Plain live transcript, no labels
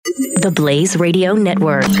The Blaze Radio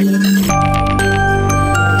Network.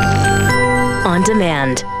 On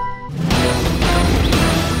demand.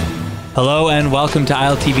 Hello and welcome to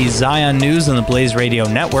ILTV's Zion News on the Blaze Radio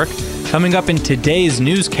Network. Coming up in today's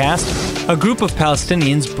newscast, a group of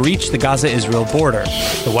Palestinians breached the Gaza-Israel border.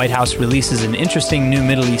 The White House releases an interesting new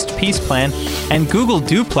Middle East peace plan, and Google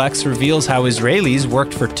Duplex reveals how Israelis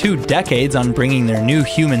worked for 2 decades on bringing their new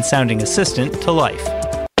human-sounding assistant to life.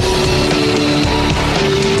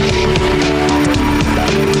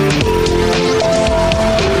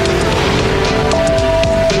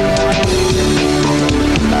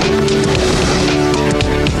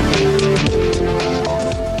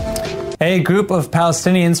 A group of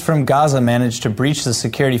Palestinians from Gaza managed to breach the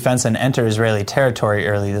security fence and enter Israeli territory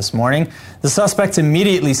early this morning. The suspects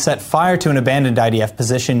immediately set fire to an abandoned IDF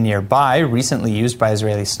position nearby, recently used by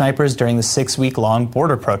Israeli snipers during the 6-week-long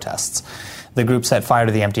border protests. The group set fire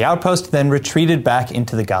to the empty outpost, then retreated back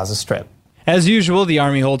into the Gaza Strip. As usual, the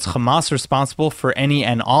army holds Hamas responsible for any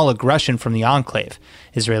and all aggression from the enclave.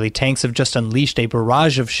 Israeli tanks have just unleashed a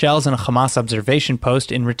barrage of shells on a Hamas observation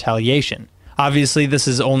post in retaliation. Obviously, this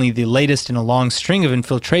is only the latest in a long string of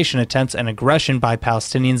infiltration attempts and aggression by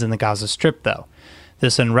Palestinians in the Gaza Strip, though.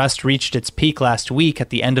 This unrest reached its peak last week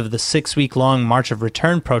at the end of the 6-week-long March of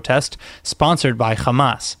Return protest sponsored by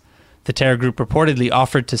Hamas. The terror group reportedly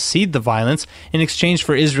offered to cede the violence in exchange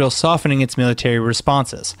for Israel softening its military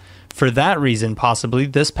responses. For that reason, possibly,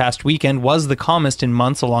 this past weekend was the calmest in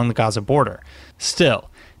months along the Gaza border. Still,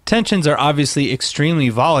 tensions are obviously extremely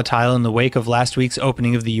volatile in the wake of last week's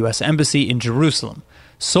opening of the U.S. Embassy in Jerusalem.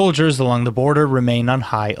 Soldiers along the border remain on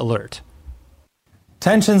high alert.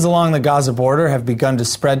 Tensions along the Gaza border have begun to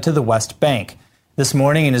spread to the West Bank. This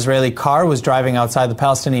morning, an Israeli car was driving outside the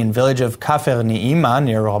Palestinian village of Kafr Ni'ima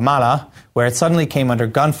near Ramallah, where it suddenly came under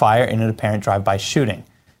gunfire in an apparent drive-by shooting.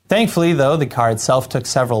 Thankfully, though, the car itself took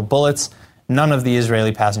several bullets. None of the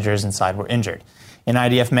Israeli passengers inside were injured. An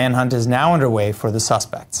IDF manhunt is now underway for the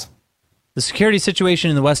suspects. The security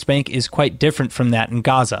situation in the West Bank is quite different from that in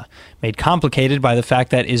Gaza, made complicated by the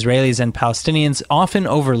fact that Israelis and Palestinians often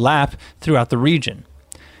overlap throughout the region.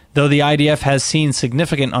 Though the IDF has seen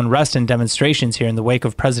significant unrest and demonstrations here in the wake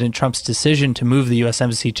of President Trump's decision to move the U.S.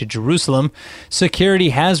 Embassy to Jerusalem, security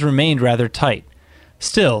has remained rather tight.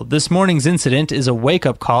 Still, this morning's incident is a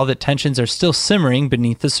wake-up call that tensions are still simmering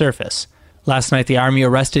beneath the surface. Last night, the army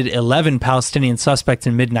arrested 11 Palestinian suspects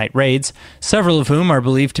in midnight raids, several of whom are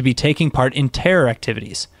believed to be taking part in terror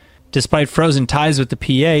activities. Despite frozen ties with the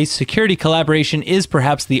PA, security collaboration is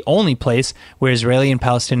perhaps the only place where Israeli and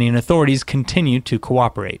Palestinian authorities continue to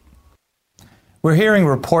cooperate. We're hearing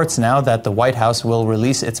reports now that the White House will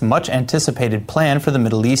release its much-anticipated plan for the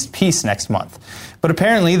Middle East peace next month. But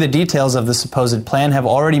apparently the details of the supposed plan have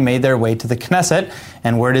already made their way to the Knesset,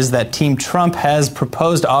 and word is that Team Trump has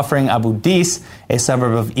proposed offering Abu Dis, a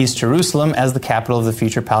suburb of East Jerusalem, as the capital of the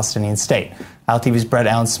future Palestinian state. ILTV's Brett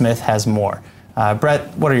Allen Smith has more.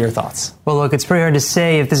 Brett, what are your thoughts? Well, look, it's pretty hard to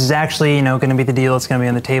say if this is actually, going to be the deal that's going to be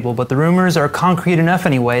on the table. But the rumors are concrete enough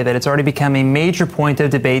anyway that it's already become a major point of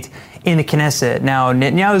debate in the Knesset. Now,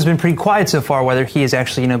 Netanyahu has been pretty quiet so far whether he has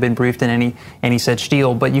actually, been briefed in any such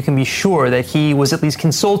deal. But you can be sure that he was at least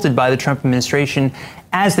consulted by the Trump administration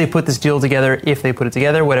as they put this deal together, if they put it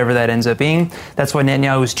together, whatever that ends up being. That's why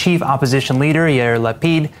Netanyahu's chief opposition leader, Yair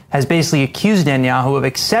Lapid, has basically accused Netanyahu of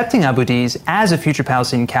accepting Abu Dis as a future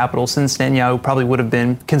Palestinian capital, since Netanyahu probably would have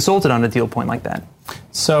been consulted on a deal point like that.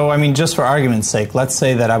 So, just for argument's sake, let's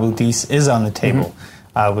say that Abu Dis is on the table.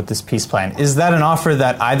 With this peace plan. Is that an offer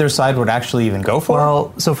that either side would actually even go for?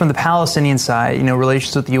 Well, so from the Palestinian side,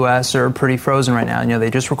 relations with the U.S. are pretty frozen right now.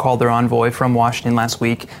 They just recalled their envoy from Washington last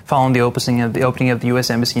week following the opening of the U.S.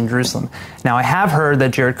 Embassy in Jerusalem. Now, I have heard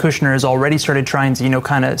that Jared Kushner has already started trying to,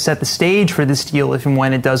 kind of set the stage for this deal if and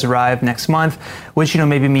when it does arrive next month, which,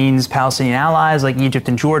 maybe means Palestinian allies like Egypt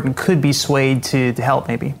and Jordan could be swayed to help,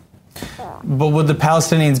 maybe. But would the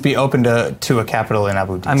Palestinians be open to a capital in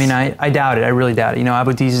Abu Dis? I doubt it. I really doubt it.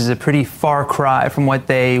 Abu Dis is a pretty far cry from what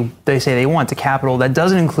they say they want. A capital that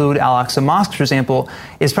doesn't include Al-Aqsa Mosque, for example,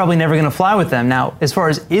 is probably never going to fly with them. Now, as far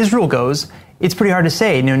as Israel goes, it's pretty hard to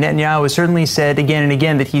say. Netanyahu has certainly said again and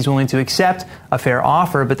again that he's willing to accept a fair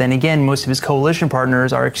offer, but then again, most of his coalition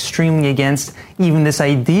partners are extremely against even this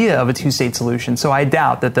idea of a two-state solution. So I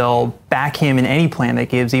doubt that they'll back him in any plan that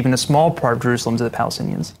gives even a small part of Jerusalem to the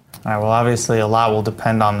Palestinians. All right, well, obviously a lot will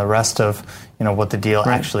depend on the rest of, what the deal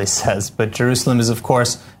actually says. But Jerusalem is, of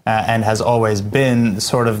course, and has always been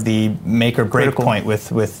sort of the make or break point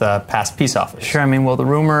with past peace offers. Sure. Well, the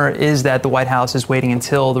rumor is that the White House is waiting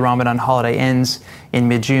until the Ramadan holiday ends in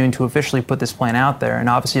mid-June to officially put this plan out there. And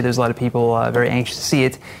obviously there's a lot of people very anxious to see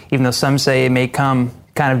it, even though some say it may come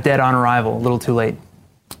kind of dead on arrival, a little too late.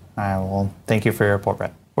 All right, well, thank you for your report,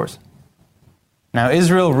 Brett. Of course. Now,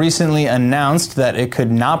 Israel recently announced that it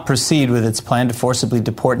could not proceed with its plan to forcibly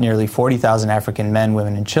deport nearly 40,000 African men,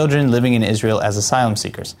 women, and children living in Israel as asylum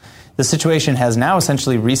seekers. The situation has now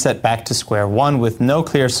essentially reset back to square one with no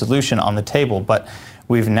clear solution on the table, but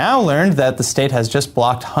we've now learned that the state has just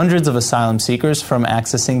blocked hundreds of asylum seekers from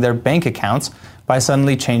accessing their bank accounts by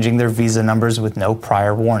suddenly changing their visa numbers with no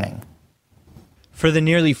prior warning. For the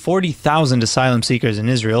nearly 40,000 asylum seekers in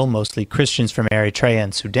Israel, mostly Christians from Eritrea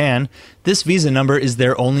and Sudan, this visa number is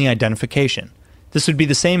their only identification. This would be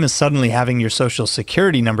the same as suddenly having your social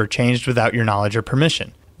security number changed without your knowledge or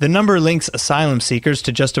permission. The number links asylum seekers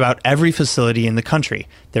to just about every facility in the country,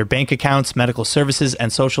 their bank accounts, medical services,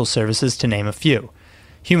 and social services, to name a few.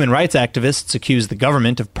 Human rights activists accuse the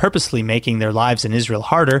government of purposely making their lives in Israel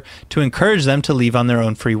harder to encourage them to leave on their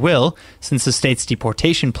own free will, since the state's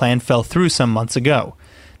deportation plan fell through some months ago.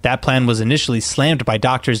 That plan was initially slammed by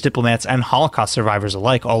doctors, diplomats, and Holocaust survivors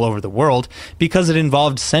alike all over the world because it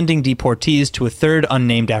involved sending deportees to a third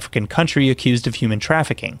unnamed African country accused of human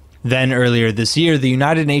trafficking. Then, earlier this year, the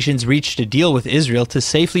United Nations reached a deal with Israel to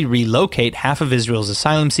safely relocate half of Israel's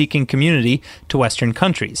asylum-seeking community to Western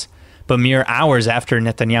countries. But mere hours after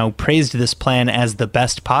Netanyahu praised this plan as the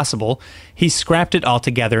best possible, he scrapped it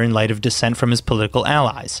altogether in light of dissent from his political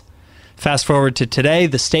allies. Fast forward to today,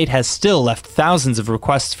 the state has still left thousands of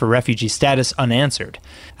requests for refugee status unanswered.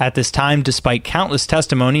 At this time, despite countless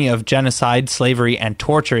testimony of genocide, slavery, and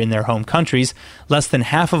torture in their home countries, less than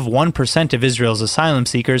half of 1% of Israel's asylum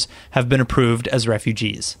seekers have been approved as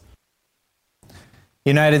refugees.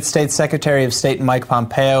 United States Secretary of State Mike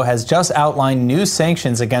Pompeo has just outlined new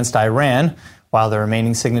sanctions against Iran, while the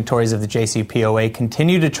remaining signatories of the JCPOA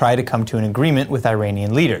continue to try to come to an agreement with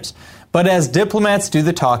Iranian leaders. But as diplomats do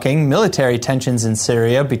the talking, military tensions in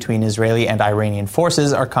Syria between Israeli and Iranian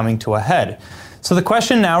forces are coming to a head. So the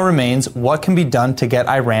question now remains, what can be done to get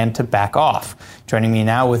Iran to back off? Joining me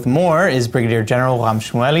now with more is Brigadier General Ram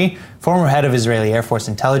Shmueli, former head of Israeli Air Force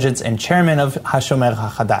Intelligence and chairman of HaShomer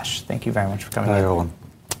HaChadash. Thank you very much for coming. Hi, Oren.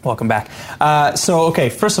 Welcome back.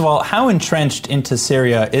 First of all, how entrenched into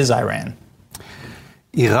Syria is Iran?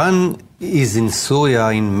 Iran is in Syria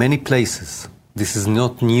in many places. This is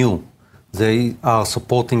not new. They are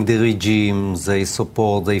supporting the regime, they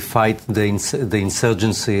fight the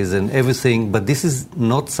insurgencies and everything, but this is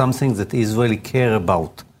not something that Israeli care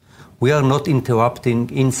about. We are not interrupting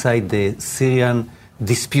inside the Syrian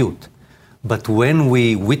dispute. But when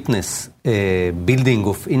we witness a building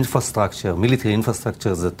of infrastructure, military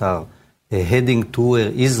infrastructure that are heading to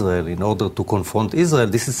Israel in order to confront Israel,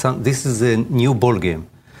 this is a new ballgame.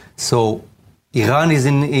 So Iran is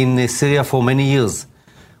in Syria for many years.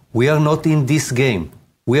 We are not in this game.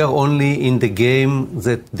 We are only in the game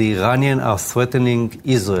that the Iranians are threatening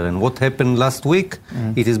Israel. And what happened last week,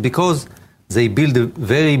 it is because they build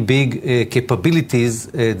very big capabilities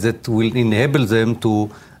that will enable them to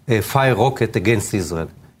fire rocket against Israel.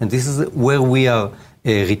 And this is where we are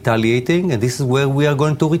retaliating, and this is where we are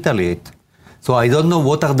going to retaliate. So I don't know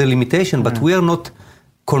what are the limitations, but we are not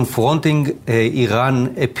confronting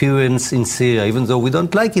Iran appearance in Syria, even though we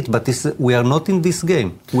don't like it, but we are not in this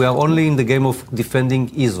game. We are only in the game of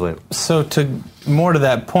defending Israel. So more to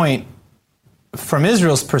that point, from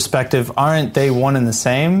Israel's perspective, aren't they one and the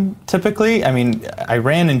same typically? I mean,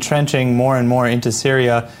 Iran entrenching more and more into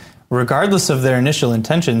Syria, regardless of their initial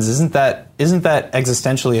intentions, isn't that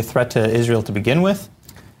existentially a threat to Israel to begin with?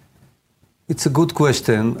 It's a good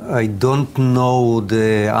question. I don't know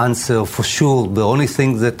the answer for sure. The only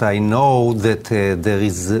thing that I know that there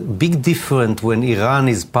is a big difference when Iran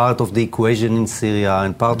is part of the equation in Syria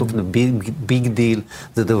and part of the big deal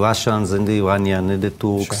that the Russians and the Iranians and the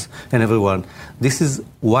Turks and everyone. This is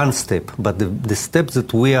one step, but the steps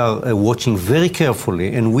that we are watching very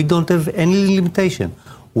carefully, and we don't have any limitation.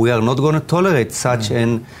 We are not going to tolerate such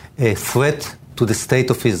a threat to the state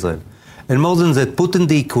of Israel. And more than that, put in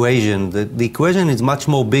the equation, the equation is much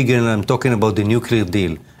more bigger, and I'm talking about the nuclear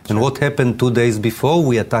deal. And what happened 2 days before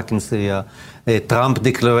we attacked in Syria, Trump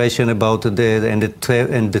declaration about the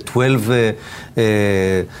 12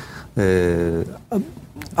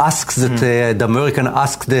 asks that the American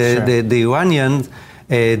asked the Iranians.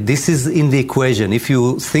 This is in the equation. If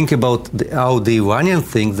you think about how the Iranians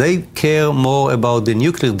think, they care more about the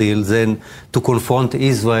nuclear deal than to confront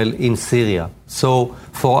Israel in Syria. So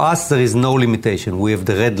for us, there is no limitation. We have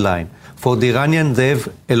the red line. For the Iranians, they have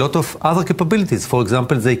a lot of other capabilities. For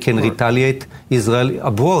example, they can retaliate Israel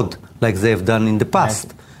abroad, like they have done in the past.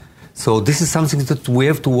 Right. So this is something that we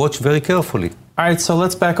have to watch very carefully. All right, so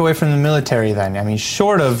let's back away from the military then. I mean,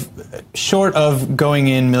 short of going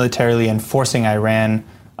in militarily and forcing Iran,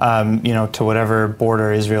 to whatever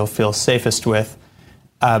border Israel feels safest with,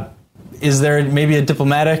 is there maybe a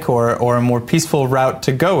diplomatic or a more peaceful route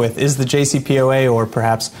to go with? Is the JCPOA or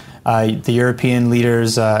perhaps the European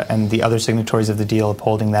leaders and the other signatories of the deal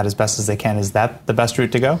upholding that as best as they can? Is that the best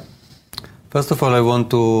route to go? First of all, I want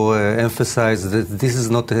to emphasize that this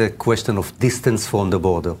is not a question of distance from the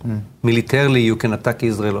border. Militarily, you can attack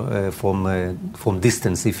Israel from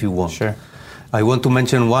distance if you want. Sure. I want to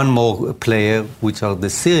mention one more player, which are the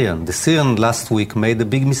Syrian. The Syrian last week made a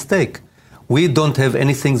big mistake. We don't have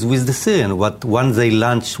anything with the Syrian. Once they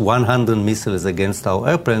launch 100 missiles against our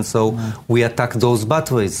airplanes, so we attack those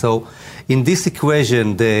batteries. So in this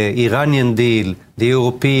equation, the Iranian deal, the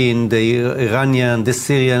European, the Iranian, the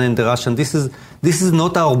Syrian, and the Russian, this is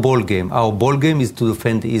not our ball game. Our ball game is to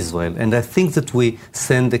defend Israel. And I think that we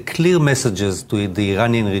send clear messages to the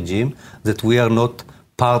Iranian regime that we are not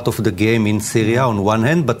part of the game in Syria on one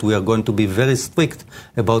hand, but we are going to be very strict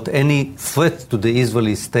about any threat to the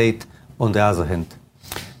Israeli state on the other hand.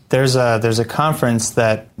 There's a conference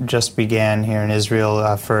that just began here in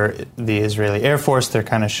Israel for the Israeli Air Force. They're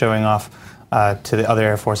kind of showing off to the other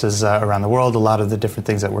air forces around the world a lot of the different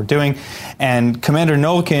things that we're doing. And Commander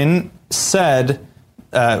Nolkin said,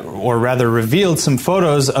 or rather revealed some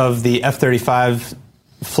photos of the F-35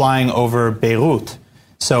 flying over Beirut.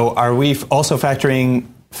 So are we also factoring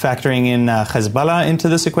in Hezbollah into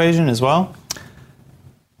this equation as well?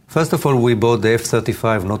 First of all, we bought the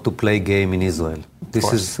F-35 not to play game in Israel.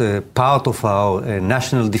 This is part of our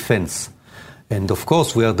national defense. And of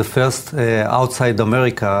course, we are the first outside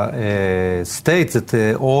America state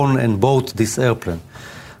that own and bought this airplane.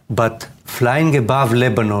 But flying above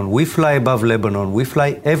Lebanon, we fly above Lebanon, we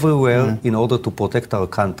fly everywhere in order to protect our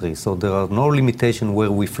country. So there are no limitations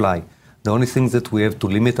where we fly. The only thing that we have to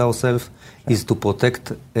limit ourselves is to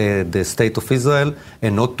protect the state of Israel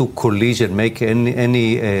and not to collision, make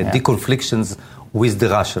any deconflictions with the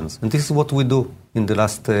Russians. And this is what we do in the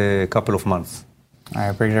last couple of months. All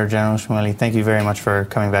right, Brigadier General Shmueli, thank you very much for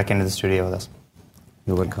coming back into the studio with us.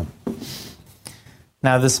 You're welcome.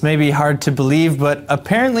 Now, this may be hard to believe, but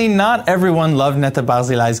apparently not everyone loved Netta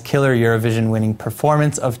Barzilai's killer Eurovision-winning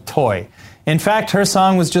performance of Toy. In fact, her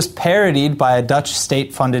song was just parodied by a Dutch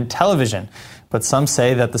state-funded television. But some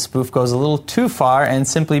say that the spoof goes a little too far and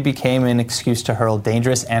simply became an excuse to hurl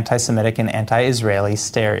dangerous anti-Semitic and anti-Israeli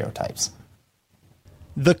stereotypes.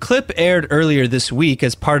 The clip aired earlier this week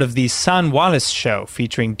as part of the San Wallis show,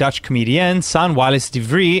 featuring Dutch comedian San Wallis de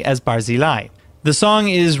Vries as Barzilai. The song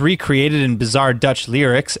is recreated in bizarre Dutch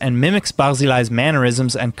lyrics and mimics Barzilai's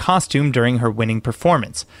mannerisms and costume during her winning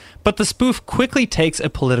performance. But the spoof quickly takes a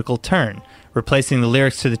political turn. Replacing the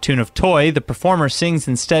lyrics to the tune of Toy, the performer sings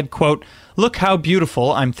instead, quote, "Look how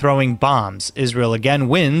beautiful, I'm throwing bombs. Israel again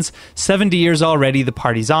wins. 70 years already, the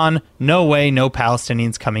party's on. No way, no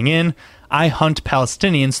Palestinians coming in. I hunt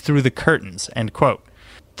Palestinians through the curtains," end quote.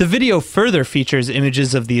 The video further features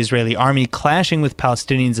images of the Israeli army clashing with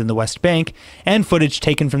Palestinians in the West Bank and footage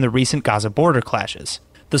taken from the recent Gaza border clashes.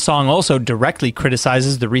 The song also directly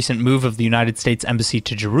criticizes the recent move of the United States Embassy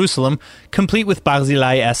to Jerusalem, complete with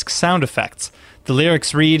Barzilai-esque sound effects. The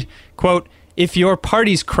lyrics read, quote, "If your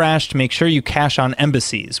party's crashed, make sure you cash on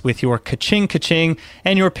embassies with your ka-ching ka-ching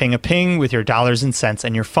and your ping-a-ping with your dollars and cents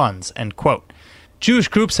and your funds," end quote. Jewish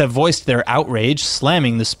groups have voiced their outrage,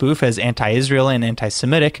 slamming the spoof as anti-Israel and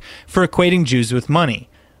anti-Semitic for equating Jews with money.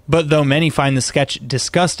 But though many find the sketch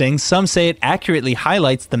disgusting, some say it accurately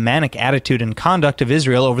highlights the manic attitude and conduct of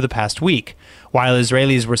Israel over the past week. While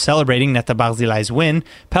Israelis were celebrating Netta Barzilai's win,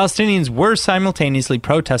 Palestinians were simultaneously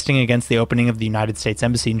protesting against the opening of the United States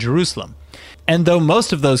Embassy in Jerusalem. And though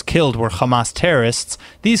most of those killed were Hamas terrorists,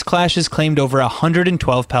 these clashes claimed over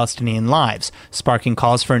 112 Palestinian lives, sparking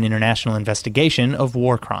calls for an international investigation of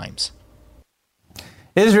war crimes.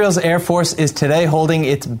 Israel's Air Force is today holding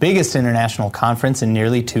its biggest international conference in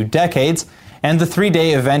nearly 2 decades, and the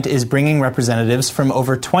 3-day event is bringing representatives from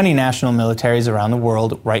over 20 national militaries around the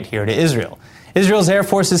world right here to Israel. Israel's Air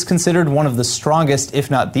Force is considered one of the strongest,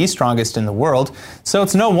 if not the strongest, in the world, so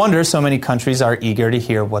it's no wonder so many countries are eager to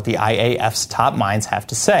hear what the IAF's top minds have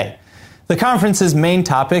to say. The conference's main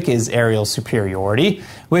topic is aerial superiority,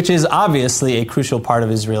 which is obviously a crucial part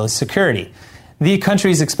of Israel's security. The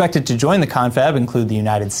countries expected to join the confab include the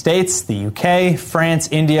United States, the UK, France,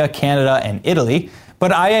 India, Canada, and Italy,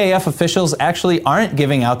 but IAF officials actually aren't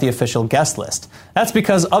giving out the official guest list. That's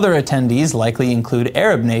because other attendees likely include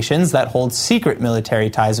Arab nations that hold secret military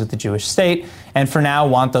ties with the Jewish state, and for now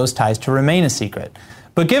want those ties to remain a secret.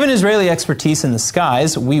 But given Israeli expertise in the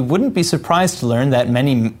skies, we wouldn't be surprised to learn that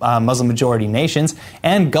many Muslim-majority nations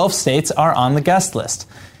and Gulf states are on the guest list.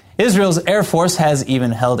 Israel's Air Force has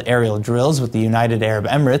even held aerial drills with the United Arab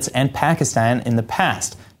Emirates and Pakistan in the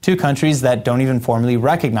past, two countries that don't even formally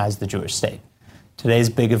recognize the Jewish state. Today's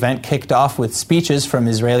big event kicked off with speeches from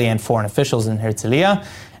Israeli and foreign officials in Herzliya,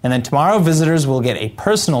 and then tomorrow visitors will get a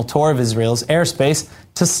personal tour of Israel's airspace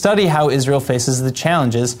to study how Israel faces the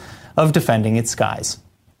challenges of defending its skies.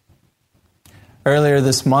 Earlier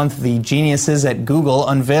this month, the geniuses at Google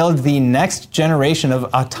unveiled the next generation of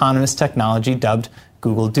autonomous technology dubbed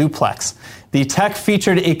Google Duplex. The tech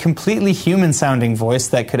featured a completely human-sounding voice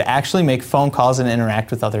that could actually make phone calls and interact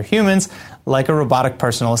with other humans, like a robotic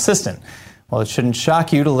personal assistant. Well, it shouldn't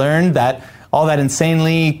shock you to learn that all that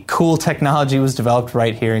insanely cool technology was developed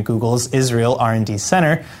right here in Google's Israel R&D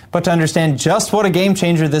Center. But to understand just what a game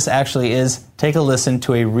changer this actually is, take a listen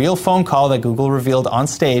to a real phone call that Google revealed on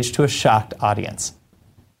stage to a shocked audience.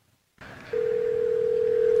 So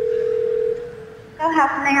how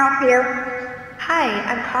can I help you? Hi,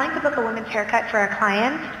 I'm calling to book a women's haircut for a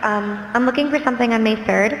client. I'm looking for something on May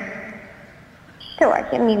 3rd. Sure,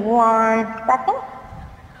 give me 1 second.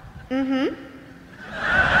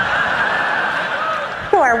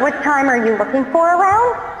 Sure, what time are you looking for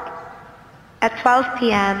around? At 12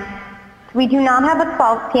 p.m. We do not have a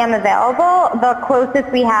 12 p.m. available. The closest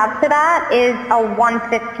we have to that is a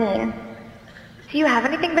 1:15. Do you have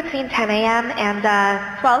anything between 10 a.m. and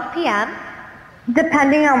 12 p.m.?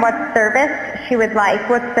 Depending on what service she would like.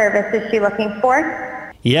 What service is she looking for?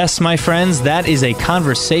 Yes, my friends, that is a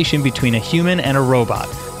conversation between a human and a robot,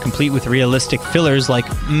 complete with realistic fillers like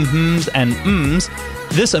mm-hms and mms.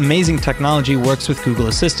 This amazing technology works with Google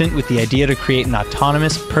Assistant with the idea to create an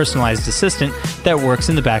autonomous, personalized assistant that works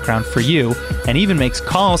in the background for you and even makes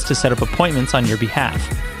calls to set up appointments on your behalf.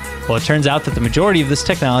 Well, it turns out that the majority of this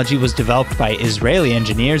technology was developed by Israeli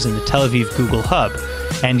engineers in the Tel Aviv Google Hub,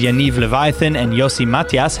 and Yaniv Leviathan and Yossi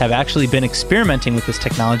Matias have actually been experimenting with this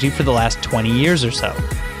technology for the last 20 years or so.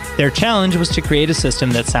 Their challenge was to create a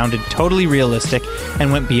system that sounded totally realistic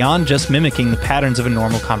and went beyond just mimicking the patterns of a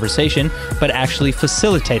normal conversation, but actually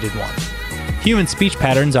facilitated one. Human speech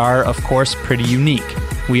patterns are, of course, pretty unique.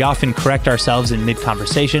 We often correct ourselves in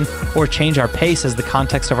mid-conversation or change our pace as the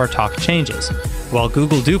context of our talk changes. While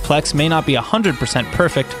Google Duplex may not be 100%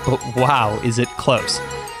 perfect, but wow, is it close.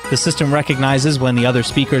 The system recognizes when the other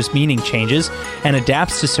speaker's meaning changes and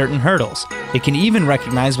adapts to certain hurdles. It can even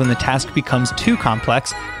recognize when the task becomes too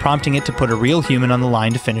complex, prompting it to put a real human on the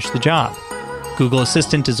line to finish the job. Google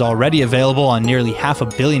Assistant is already available on nearly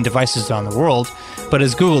 500 million devices around the world, but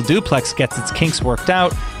as Google Duplex gets its kinks worked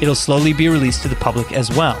out, it'll slowly be released to the public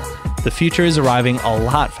as well. The future is arriving a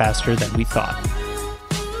lot faster than we thought.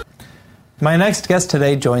 My next guest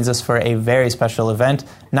today joins us for a very special event,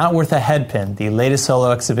 Not Worth a Headpin. The latest solo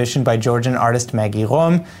exhibition by Georgian artist Maggie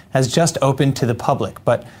Rom has just opened to the public,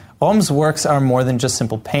 but Rom's works are more than just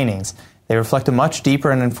simple paintings. They reflect a much deeper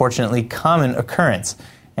and unfortunately common occurrence.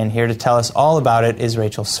 And here to tell us all about it is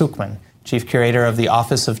Rachel Suchman, Chief Curator of the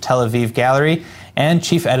Office of Tel Aviv Gallery and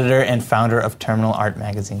Chief Editor and Founder of Terminal Art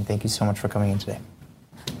Magazine. Thank you so much for coming in today.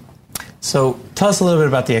 So tell us a little bit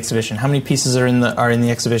about the exhibition. How many pieces are in the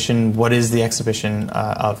exhibition? What is the exhibition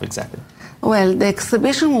of exactly? Well, the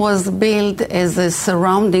exhibition was built as a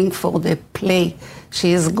surrounding for the play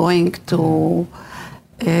she is going to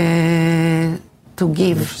give.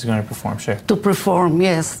 She's going to perform, sure. To perform,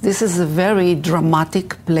 yes. This is a very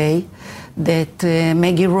dramatic play that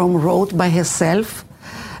Maggie Rom wrote by herself.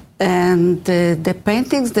 And the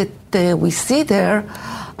paintings that we see there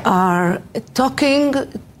are talking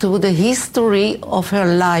to the history of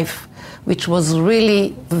her life, which was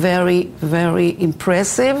really very, very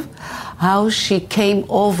impressive, how she came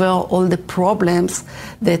over all the problems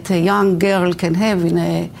that a young girl can have in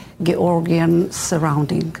a Georgian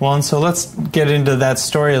surrounding. Well, and so let's get into that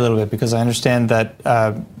story a little bit, because I understand that,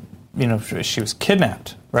 she was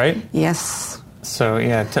kidnapped, right? Yes. So,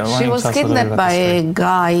 yeah, she was kidnapped by a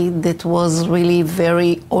guy that was really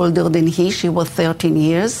very older than he. She was 13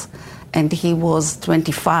 years, and he was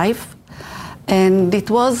 25. And it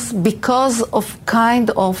was because of kind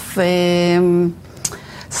of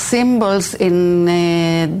symbols in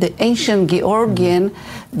the ancient Georgian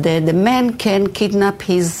that the man can kidnap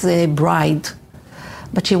his bride.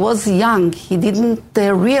 But she was young. He didn't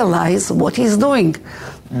realize what he's doing.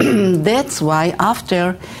 That's why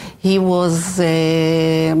after he was,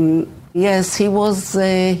 he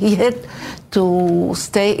had to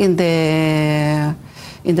stay in the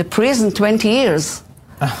prison 20 years.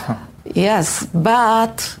 Yes,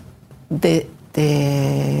 but the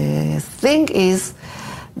thing is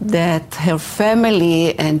that her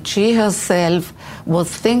family and she herself was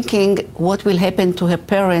thinking what will happen to her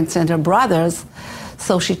parents and her brothers.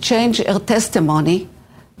 So she changed her testimony,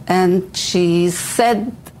 and she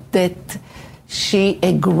said that she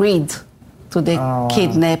agreed to the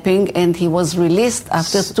kidnapping, and he was released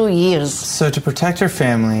after 2 years. So to protect her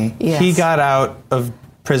family, Yes. he got out of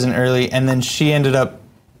prison early, and then she ended up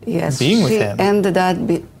being with him. She ended up,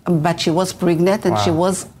 but she was pregnant,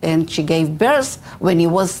 and she gave birth when he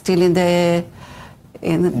was still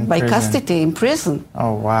by prison. custody in prison.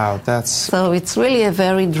 Oh, wow. That's... So it's really a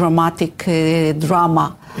very dramatic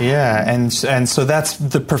drama. Yeah, and so that's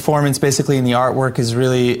the performance basically, and the artwork is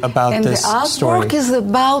really about And this the story. artwork is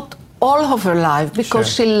about all of her life because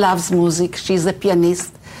Sure. she loves music. She's a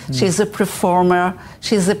pianist. She's a performer.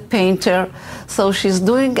 She's a painter. So she's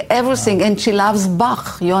doing everything, and she loves Bach,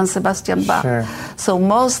 Johann Sebastian Bach. Sure. So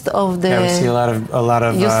most of the Yeah, we see a lot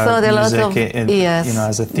of you saw a lot music of in,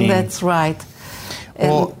 as a theme. That's right.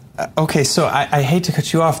 Well, okay, so I hate to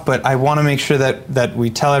cut you off, but I want to make sure that we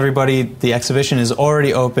tell everybody the exhibition is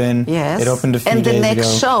already open. Yes. It opened a few and the days next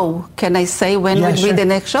ago. show, can I say when Yeah, will sure. be the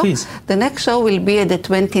next show? Please. The next show will be at the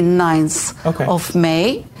 29th Okay. of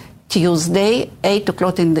May, Tuesday, 8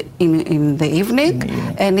 o'clock in the evening.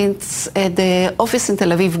 And it's at the Office in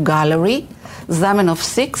Tel Aviv Gallery, Zamenhof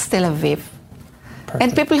 6, Tel Aviv. Perfect.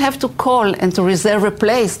 And people have to call and to reserve a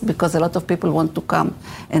place because a lot of people want to come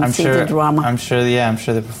and see the drama. I'm sure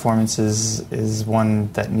the performance is one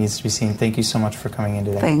that needs to be seen. Thank you so much for coming in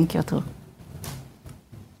today. Thank you, too.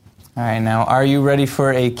 All right, now, are you ready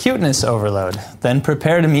for a cuteness overload? Then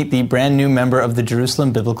prepare to meet the brand new member of the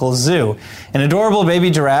Jerusalem Biblical Zoo, an adorable baby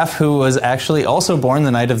giraffe who was actually also born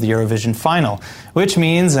the night of the Eurovision final, which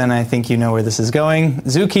means, and I think you know where this is going,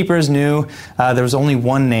 zookeepers knew there was only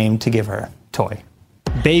one name to give her, Toy.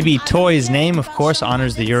 Baby Toy's name, of course,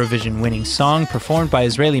 honors the Eurovision-winning song performed by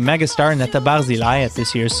Israeli megastar Netta Barzilai at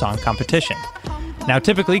this year's song competition. Now,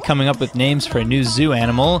 typically, coming up with names for a new zoo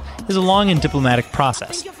animal is a long and diplomatic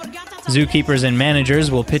process. Zookeepers and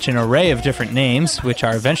managers will pitch an array of different names, which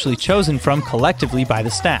are eventually chosen from collectively by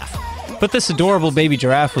the staff. But this adorable baby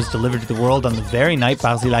giraffe was delivered to the world on the very night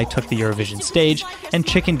Barzilai took the Eurovision stage and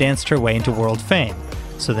chicken danced her way into world fame.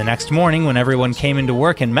 So the next morning, when everyone came into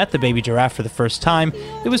work and met the baby giraffe for the first time,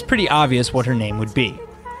 it was pretty obvious what her name would be.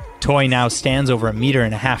 Toy now stands over 1.5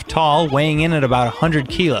 meters tall, weighing in at about 100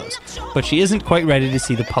 kilos, but she isn't quite ready to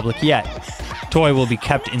see the public yet. Toy will be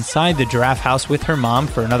kept inside the giraffe house with her mom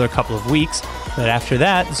for another couple of weeks, but after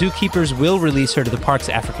that, zookeepers will release her to the park's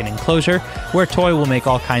African enclosure, where Toy will make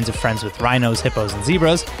all kinds of friends with rhinos, hippos, and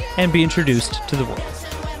zebras, and be introduced to the world.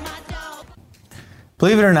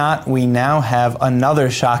 Believe it or not, we now have another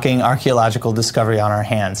shocking archaeological discovery on our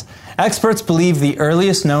hands. Experts believe the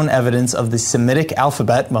earliest known evidence of the Semitic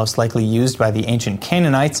alphabet, most likely used by the ancient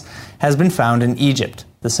Canaanites, has been found in Egypt.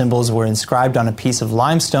 The symbols were inscribed on a piece of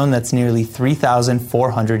limestone that's nearly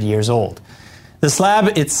 3,400 years old. The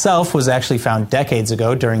slab itself was actually found decades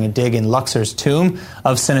ago during a dig in Luxor's tomb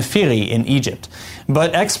of Senefiri in Egypt.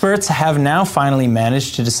 But experts have now finally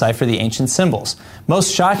managed to decipher the ancient symbols.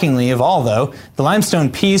 Most shockingly of all, though, the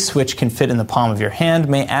limestone piece, which can fit in the palm of your hand,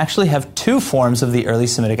 may actually have two forms of the early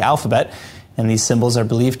Semitic alphabet, and these symbols are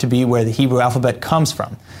believed to be where the Hebrew alphabet comes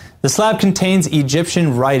from. The slab contains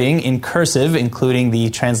Egyptian writing in cursive, including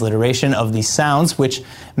the transliteration of the sounds, which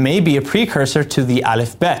may be a precursor to the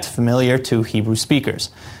Aleph Bet, familiar to Hebrew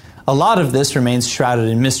speakers. A lot of this remains shrouded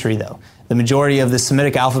in mystery, though. The majority of the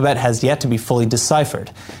Semitic alphabet has yet to be fully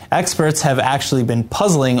deciphered. Experts have actually been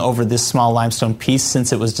puzzling over this small limestone piece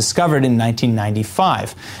since it was discovered in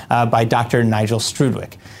 1995 by Dr. Nigel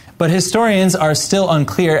Strudwick. But historians are still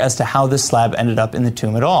unclear as to how this slab ended up in the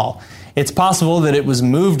tomb at all. It's possible that it was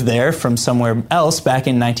moved there from somewhere else back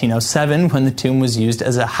in 1907 when the tomb was used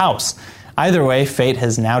as a house. Either way, fate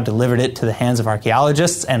has now delivered it to the hands of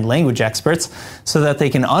archaeologists and language experts so that they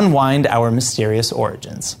can unwind our mysterious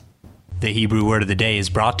origins. The Hebrew word of the day is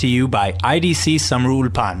brought to you by IDC Summer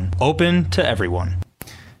Ulpan, open to everyone.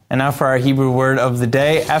 And now for our Hebrew word of the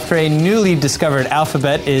day. After a newly discovered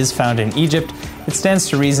alphabet is found in Egypt, it stands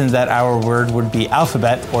to reason that our word would be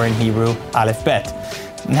alphabet, or in Hebrew, Aleph Bet.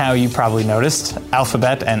 Now, you probably noticed,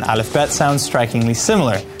 alphabet and Aleph Bet sound strikingly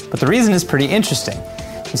similar, but the reason is pretty interesting.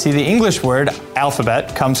 You see, the English word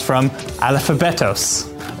alphabet comes from alphabetos,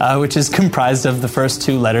 which is comprised of the first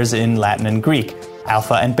two letters in Latin and Greek,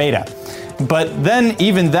 alpha and beta. But then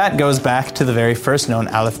even that goes back to the very first known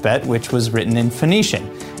alphabet, which was written in Phoenician,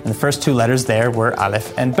 and the first two letters there were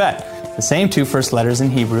Aleph and Bet. The same two first letters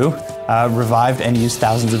in Hebrew, revived and used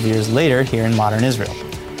thousands of years later here in modern Israel.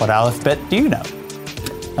 What alphabet do you know?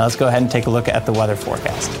 Now let's go ahead and take a look at the weather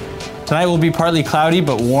forecast. Tonight will be partly cloudy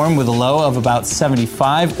but warm with a low of about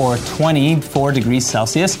 75 or 24 degrees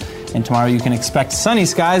Celsius. And tomorrow you can expect sunny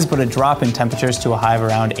skies but a drop in temperatures to a high of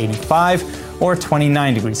around 85 or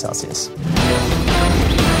 29 degrees Celsius.